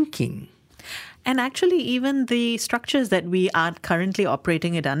thinking. And actually, even the structures that we are currently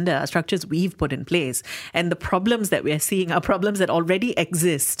operating it under are structures we've put in place. And the problems that we are seeing are problems that already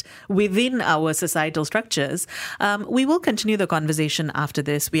exist within our societal structures. We will continue the conversation after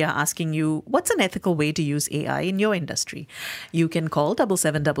this. We are asking you, what's an ethical way to use AI in your industry? You can call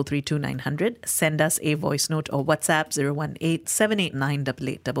 77332900, send us a voice note or WhatsApp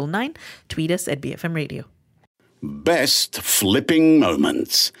 018-789-8899, tweet us at BFM Radio. Best flipping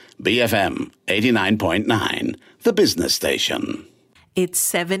moments. BFM 89.9, the business station. It's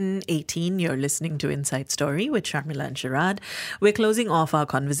 7:18. You're listening to Inside Story with Sharmila and Sharad. We're closing off our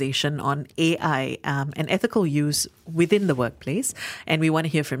conversation on AI and ethical use within the workplace. And we want to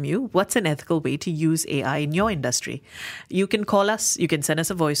hear from you. What's an ethical way to use AI in your industry? You can call us. You can send us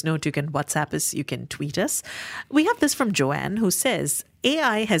a voice note. You can WhatsApp us. You can tweet us. We have this from Joanne, who says,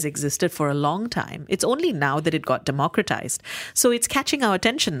 AI has existed for a long time. It's only now that it got democratized. So it's catching our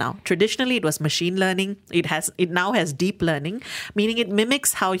attention now. Traditionally, it was machine learning. It now has deep learning, meaning it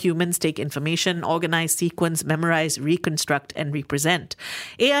mimics how humans take information, organize, sequence, memorize, reconstruct, and represent.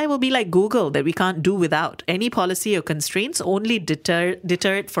 AI will be like Google that we can't do without. Any policy or constraints only deter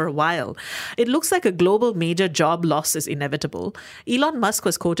it for a while. It looks like a global major job loss is inevitable. Elon Musk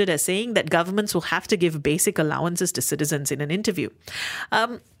was quoted as saying that governments will have to give basic allowances to citizens in an interview.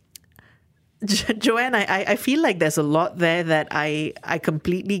 Joanne, I feel like there's a lot there that I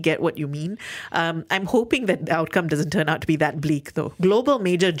completely get what you mean. I'm hoping that the outcome doesn't turn out to be that bleak, though. Global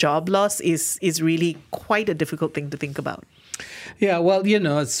major job loss is really quite a difficult thing to think about. Yeah, well,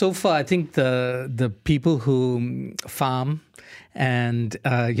 so far I think the people who farm and,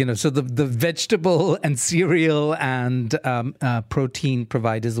 so the vegetable and cereal and protein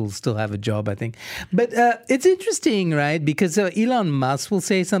providers will still have a job, I think. But it's interesting, right? Because Elon Musk will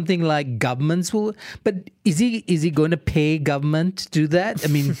say something like governments will, but is he going to pay government to do that? I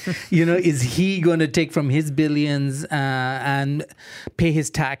mean, is he going to take from his billions and pay his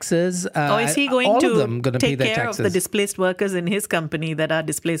taxes? Or is he going all to of them going to take pay their care taxes? of the displaced workers in his company that are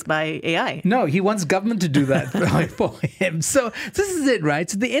displaced by AI? No, he wants government to do that for him. So this is it, right?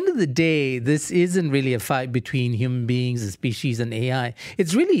 So at the end of the day, this isn't really a fight between human beings, the species, and AI.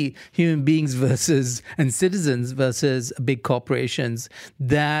 It's really human beings and citizens versus big corporations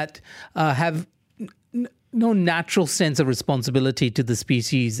that have no natural sense of responsibility to the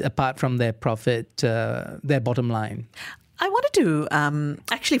species apart from their profit, their bottom line. I wanted to,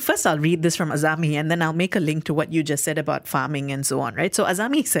 actually, first I'll read this from Azami and then I'll make a link to what you just said about farming and so on, right? So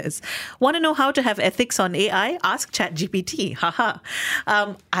Azami says, want to know how to have ethics on AI? Ask ChatGPT. Haha.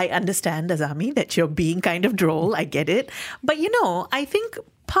 I understand, Azami, that you're being kind of droll. I get it. But, I think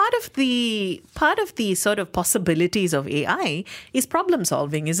part of the sort of possibilities of AI is problem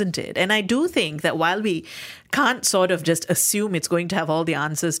solving, isn't it? And I do think that while we can't sort of just assume it's going to have all the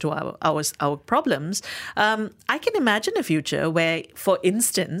answers to our problems, I can imagine a future where, for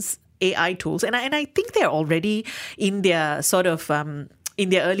instance, AI tools, and I think they're already in their sort of in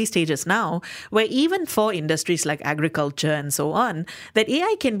their early stages now, where even for industries like agriculture and so on, that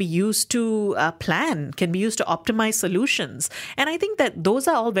AI can be used to plan, can be used to optimize solutions. And I think that those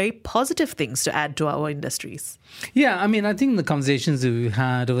are all very positive things to add to our industries. Yeah, I mean, I think the conversations that we've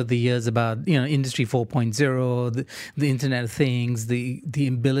had over the years about, Industry 4.0, the Internet of Things, the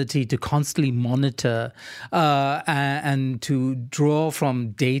ability to constantly monitor and to draw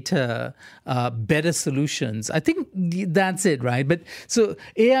from data better solutions. I think that's it, right? But so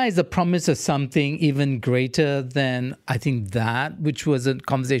AI is a promise of something even greater than, I think, that, which was a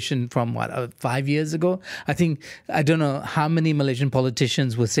conversation from, 5 years ago? I don't know how many Malaysian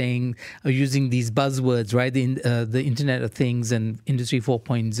politicians were using these buzzwords, right? The Internet of Things and Industry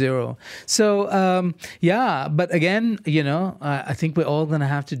 4.0. So, but again, I think we're all going to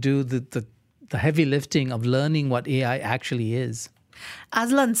have to do the heavy lifting of learning what AI actually is.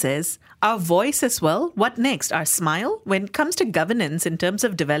 Aslan says, our voice as well. What next? Our smile? When it comes to governance in terms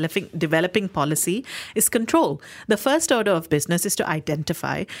of developing policy is control. The first order of business is to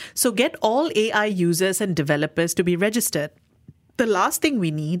identify. So get all AI users and developers to be registered. The last thing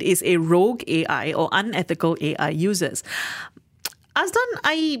we need is a rogue AI or unethical AI users.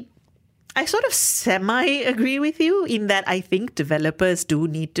 Aslan, I sort of semi-agree with you in that I think developers do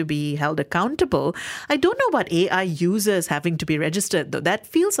need to be held accountable. I don't know about AI users having to be registered, though. That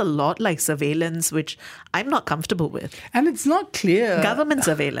feels a lot like surveillance, which I'm not comfortable with. And it's not clear. Government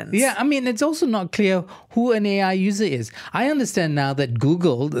surveillance. Yeah, I mean, it's also not clear who an AI user is. I understand now that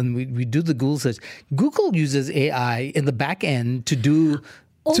Google, and we do the Google search, Google uses AI in the back end to do...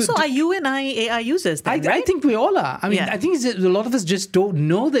 Also, are you and I AI users then, right? I think we all are. I mean, Yeah. I think a lot of us just don't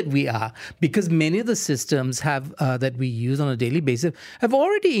know that we are, because many of the systems that we use on a daily basis have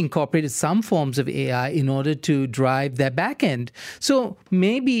already incorporated some forms of AI in order to drive their back end. So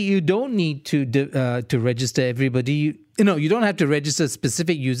maybe you don't need to register everybody. You don't have to register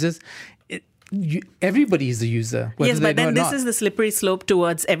specific users. Everybody is a user. Yes, but then this is the slippery slope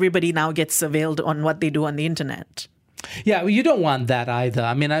towards everybody now gets surveilled on what they do on the internet. Yeah, well, you don't want that either.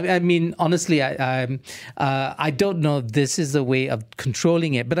 I mean, honestly, I don't know if this is a way of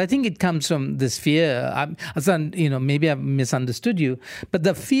controlling it, but I think it comes from this fear. Maybe I've misunderstood you, but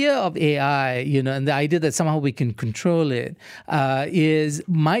the fear of AI, and the idea that somehow we can control it,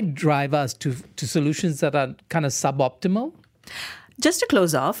 might drive us to solutions that are kind of suboptimal. Just to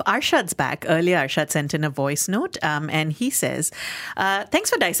close off, Arshad's back. Earlier, Arshad sent in a voice note, and he says,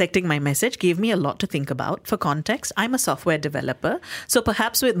 thanks for dissecting my message. Gave me a lot to think about. For context, I'm a software developer, so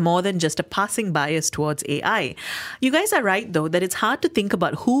perhaps with more than just a passing bias towards AI. You guys are right, though, that it's hard to think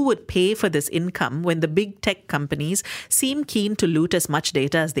about who would pay for this income when the big tech companies seem keen to loot as much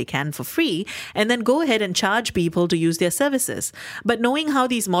data as they can for free and then go ahead and charge people to use their services. But knowing how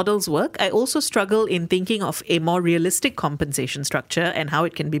these models work, I also struggle in thinking of a more realistic compensation structure and how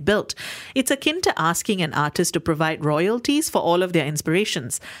it can be built. It's akin to asking an artist to provide royalties for all of their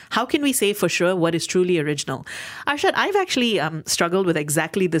inspirations. How can we say for sure what is truly original? Arshad, I've actually struggled with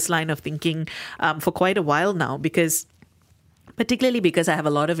exactly this line of thinking for quite a while now, particularly because I have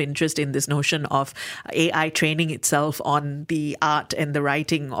a lot of interest in this notion of AI training itself on the art and the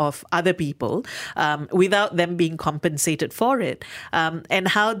writing of other people without them being compensated for it. And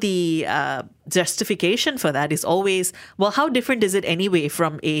how the justification for that is always, well, how different is it anyway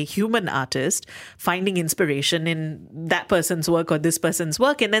from a human artist finding inspiration in that person's work or this person's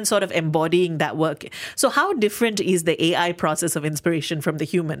work and then sort of embodying that work? So how different is the AI process of inspiration from the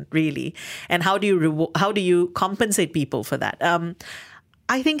human, really? And how do you compensate people for that?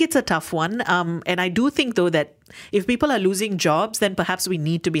 I think it's a tough one. And I do think, though, that if people are losing jobs, then perhaps we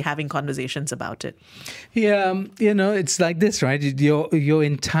need to be having conversations about it. Yeah, it's like this, right? Your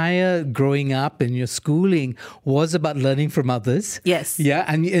entire growing up and your schooling was about learning from others. Yes. Yeah,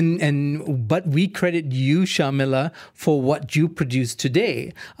 but we credit you, Sharmila, for what you produce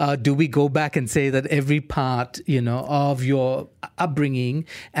today. Do we go back and say that every part, of your upbringing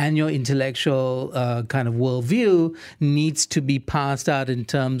and your intellectual kind of worldview needs to be passed out in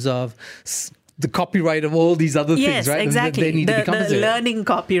terms of the copyright of all these other things, right? Yes, exactly. They need to be compensated. The learning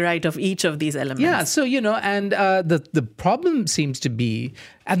copyright of each of these elements. Yeah, so, and the problem seems to be,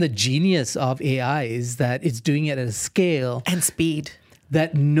 and the genius of AI is that it's doing it at a scale and speed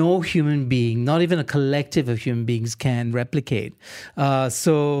that no human being, not even a collective of human beings, can replicate.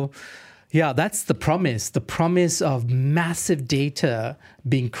 Yeah, that's the promise of massive data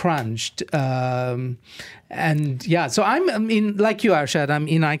being crunched. So like you,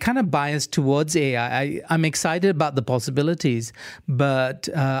 Arshad, I kind of biased towards AI. I'm excited about the possibilities, but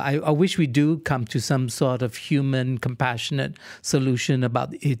I wish we do come to some sort of human, compassionate solution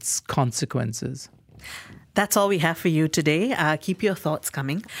about its consequences. That's all we have for you today. Keep your thoughts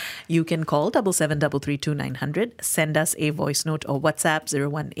coming. You can call 77332900, send us a voice note or WhatsApp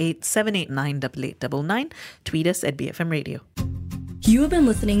 018-789-8899, tweet us at BFM Radio. You have been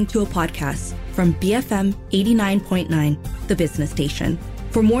listening to a podcast from BFM 89.9, the business station.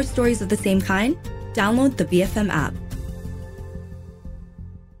 For more stories of the same kind, download the BFM app.